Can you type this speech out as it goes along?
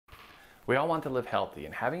We all want to live healthy,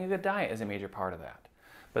 and having a good diet is a major part of that.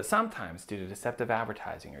 But sometimes, due to deceptive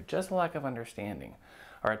advertising or just a lack of understanding,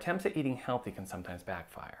 our attempts at eating healthy can sometimes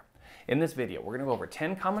backfire. In this video, we're going to go over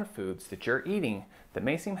 10 common foods that you're eating that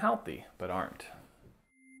may seem healthy, but aren't.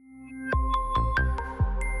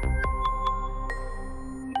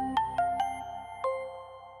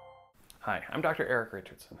 Hi, I'm Dr. Erik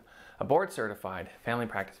Richardson, a board-certified family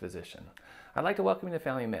practice physician. I'd like to welcome you to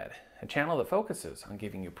Family Med, a channel that focuses on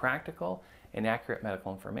giving you practical and accurate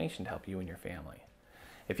medical information to help you and your family.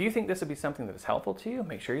 If you think this would be something that is helpful to you,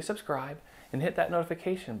 make sure you subscribe and hit that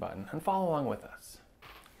notification button and follow along with us.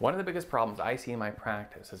 One of the biggest problems I see in my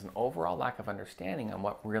practice is an overall lack of understanding on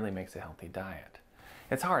what really makes a healthy diet.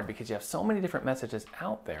 It's hard because you have so many different messages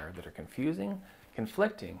out there that are confusing,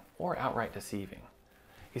 conflicting, or outright deceiving.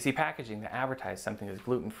 You see packaging that advertise something as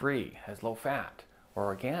gluten-free, as low-fat, or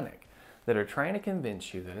organic that are trying to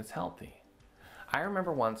convince you that it's healthy. I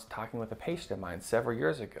remember once talking with a patient of mine several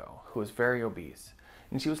years ago who was very obese,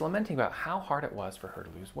 and she was lamenting about how hard it was for her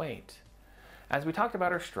to lose weight. As we talked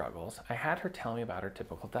about her struggles, I had her tell me about her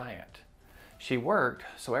typical diet. She worked,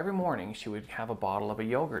 so every morning she would have a bottle of a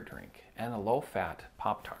yogurt drink and a low-fat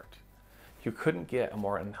Pop-Tart. You couldn't get a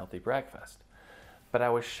more unhealthy breakfast. But I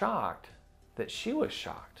was shocked that she was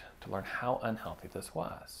shocked to learn how unhealthy this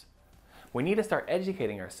was. We need to start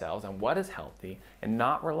educating ourselves on what is healthy and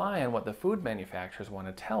not rely on what the food manufacturers want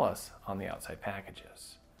to tell us on the outside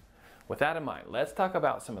packages. With that in mind, let's talk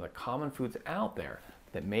about some of the common foods out there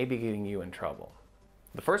that may be getting you in trouble.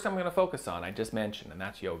 The first I'm going to focus on, I just mentioned, and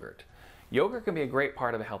that's yogurt. Yogurt can be a great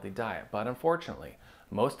part of a healthy diet, but unfortunately,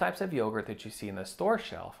 most types of yogurt that you see in the store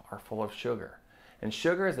shelf are full of sugar. And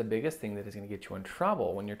sugar is the biggest thing that is going to get you in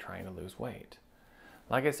trouble when you're trying to lose weight.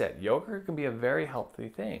 Like I said, yogurt can be a very healthy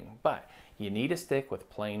thing, but you need to stick with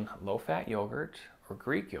plain low-fat yogurt or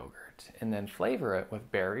Greek yogurt and then flavor it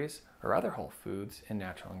with berries or other whole foods and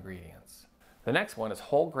natural ingredients. The next one is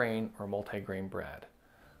whole grain or multi-grain bread.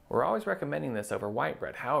 We're always recommending this over white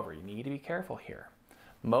bread. However, you need to be careful here.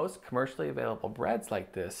 Most commercially available breads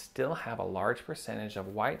like this still have a large percentage of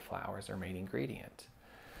white flour as their main ingredient.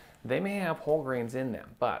 They may have whole grains in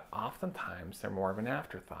them, but oftentimes they're more of an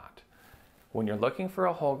afterthought. When you're looking for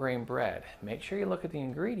a whole grain bread, make sure you look at the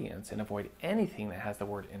ingredients and avoid anything that has the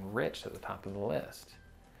word enriched at the top of the list.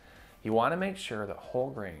 You want to make sure that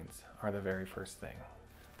whole grains are the very first thing.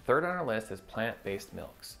 Third on our list is plant-based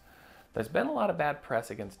milks. There's been a lot of bad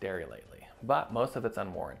press against dairy lately, but most of it's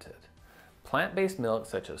unwarranted. Plant-based milks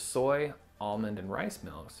such as soy, almond, and rice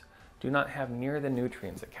milks do not have near the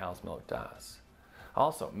nutrients that cow's milk does.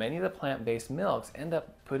 Also, many of the plant-based milks end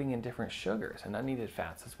up putting in different sugars and unneeded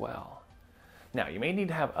fats as well. Now, you may need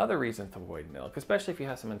to have other reasons to avoid milk, especially if you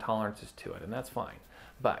have some intolerances to it, and that's fine.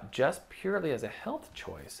 But just purely as a health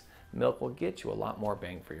choice, milk will get you a lot more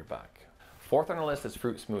bang for your buck. Fourth on the list is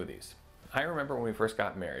fruit smoothies. I remember when we first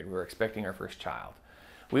got married, we were expecting our first child.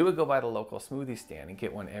 We would go by the local smoothie stand and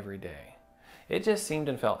get one every day. It just seemed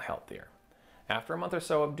and felt healthier. After a month or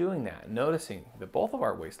so of doing that, noticing that both of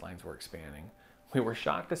our waistlines were expanding, we were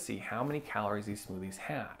shocked to see how many calories these smoothies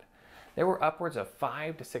had. They were upwards of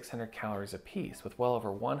 500 to 600 calories a piece with well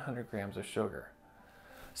over 100 grams of sugar.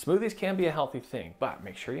 Smoothies can be a healthy thing, but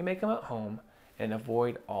make sure you make them at home and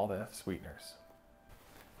avoid all the sweeteners.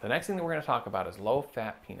 The next thing that we're going to talk about is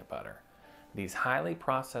low-fat peanut butter. These highly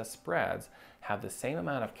processed spreads have the same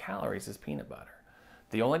amount of calories as peanut butter.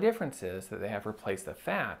 The only difference is that they have replaced the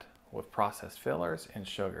fat with processed fillers and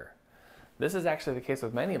sugar. This is actually the case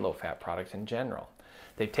with many low-fat products in general.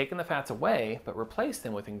 They've taken the fats away, but replaced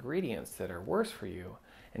them with ingredients that are worse for you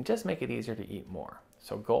and just make it easier to eat more.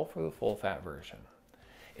 So go for the full-fat version.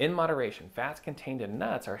 In moderation, fats contained in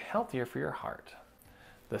nuts are healthier for your heart.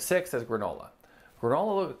 The sixth is granola.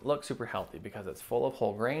 Granola looks super healthy because it's full of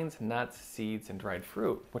whole grains, nuts, seeds, and dried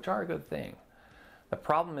fruit, which are a good thing. The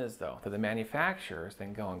problem is, though, that the manufacturers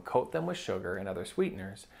then go and coat them with sugar and other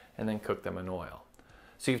sweeteners and then cook them in oil.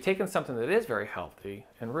 So you've taken something that is very healthy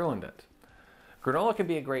and ruined it. Granola can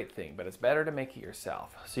be a great thing, but it's better to make it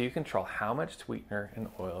yourself so you control how much sweetener and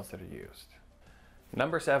oils that are used.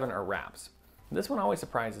 Number 7 are wraps. This one always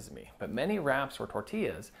surprises me, but many wraps or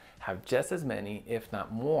tortillas have just as many, if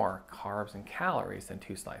not more, carbs and calories than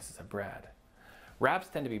 2 slices of bread. Wraps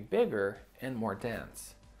tend to be bigger and more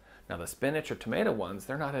dense. Now the spinach or tomato ones,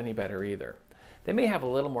 they're not any better either. They may have a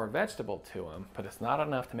little more vegetable to them, but it's not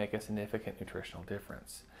enough to make a significant nutritional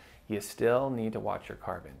difference. You still need to watch your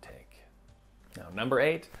carb intake. Now, number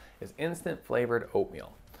 8 is instant flavored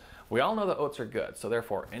oatmeal. We all know that oats are good, so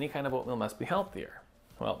therefore any kind of oatmeal must be healthier.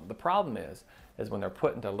 Well, the problem is when they're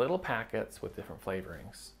put into little packets with different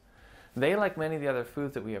flavorings. They, like many of the other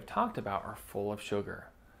foods that we have talked about, are full of sugar.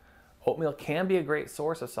 Oatmeal can be a great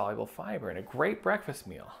source of soluble fiber and a great breakfast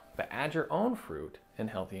meal, but add your own fruit and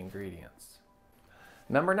healthy ingredients.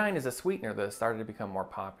 Number 9 is a sweetener that has started to become more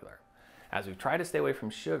popular. As we've tried to stay away from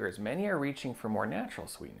sugars, many are reaching for more natural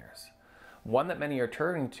sweeteners. One that many are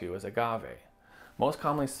turning to is agave. Most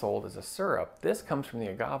commonly sold as a syrup, this comes from the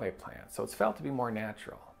agave plant, so it's felt to be more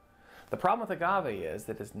natural. The problem with agave is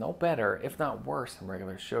that it's no better, if not worse, than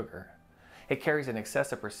regular sugar. It carries an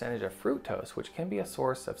excessive percentage of fructose, which can be a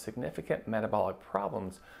source of significant metabolic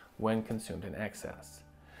problems when consumed in excess.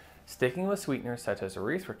 Sticking with sweeteners such as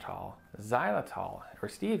erythritol, xylitol, or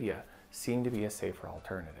stevia seem to be a safer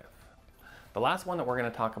alternative. The last one that we're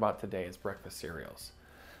going to talk about today is breakfast cereals.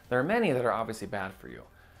 There are many that are obviously bad for you,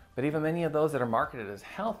 but even many of those that are marketed as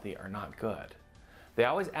healthy are not good. They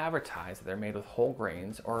always advertise that they're made with whole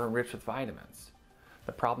grains or enriched with vitamins.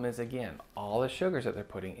 The problem is, again, all the sugars that they're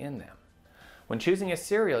putting in them. When choosing a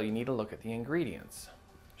cereal, you need to look at the ingredients.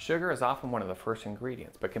 Sugar is often one of the first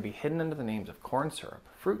ingredients, but can be hidden under the names of corn syrup,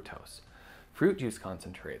 fructose, fruit juice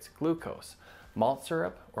concentrates, glucose, malt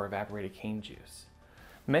syrup, or evaporated cane juice.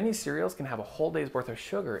 Many cereals can have a whole day's worth of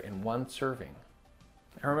sugar in one serving.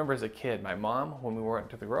 I remember as a kid, my mom, when we went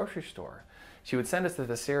to the grocery store, she would send us to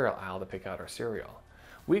the cereal aisle to pick out our cereal.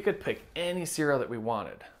 We could pick any cereal that we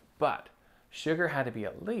wanted, but sugar had to be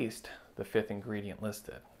at least the 5th ingredient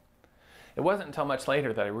listed. It wasn't until much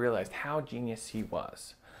later that I realized how genius she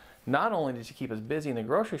was. Not only did she keep us busy in the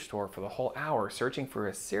grocery store for the whole hour searching for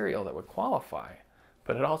a cereal that would qualify,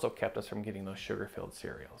 but it also kept us from getting those sugar-filled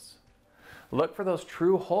cereals. Look for those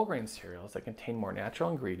true whole grain cereals that contain more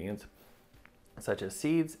natural ingredients such as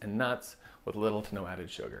seeds and nuts with little to no added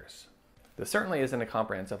sugars. This certainly isn't a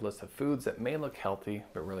comprehensive list of foods that may look healthy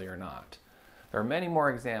but really are not. There are many more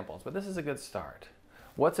examples, but this is a good start.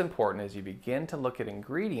 What's important is you begin to look at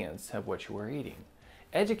ingredients of what you are eating.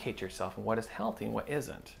 Educate yourself on what is healthy and what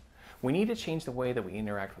isn't. We need to change the way that we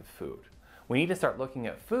interact with food. We need to start looking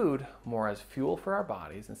at food more as fuel for our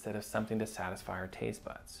bodies instead of something to satisfy our taste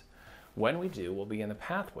buds. When we do, we'll be in the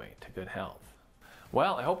pathway to good health.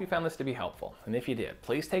 Well, I hope you found this to be helpful, and if you did,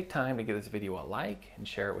 please take time to give this video a like and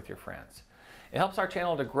share it with your friends. It helps our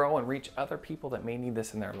channel to grow and reach other people that may need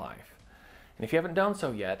this in their life. And if you haven't done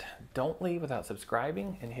so yet, don't leave without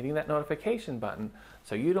subscribing and hitting that notification button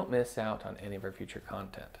so you don't miss out on any of our future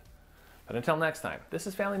content. But until next time, this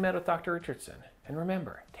is Family Med with Dr. Richardson, and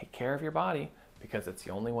remember, take care of your body because it's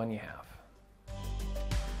the only one you have.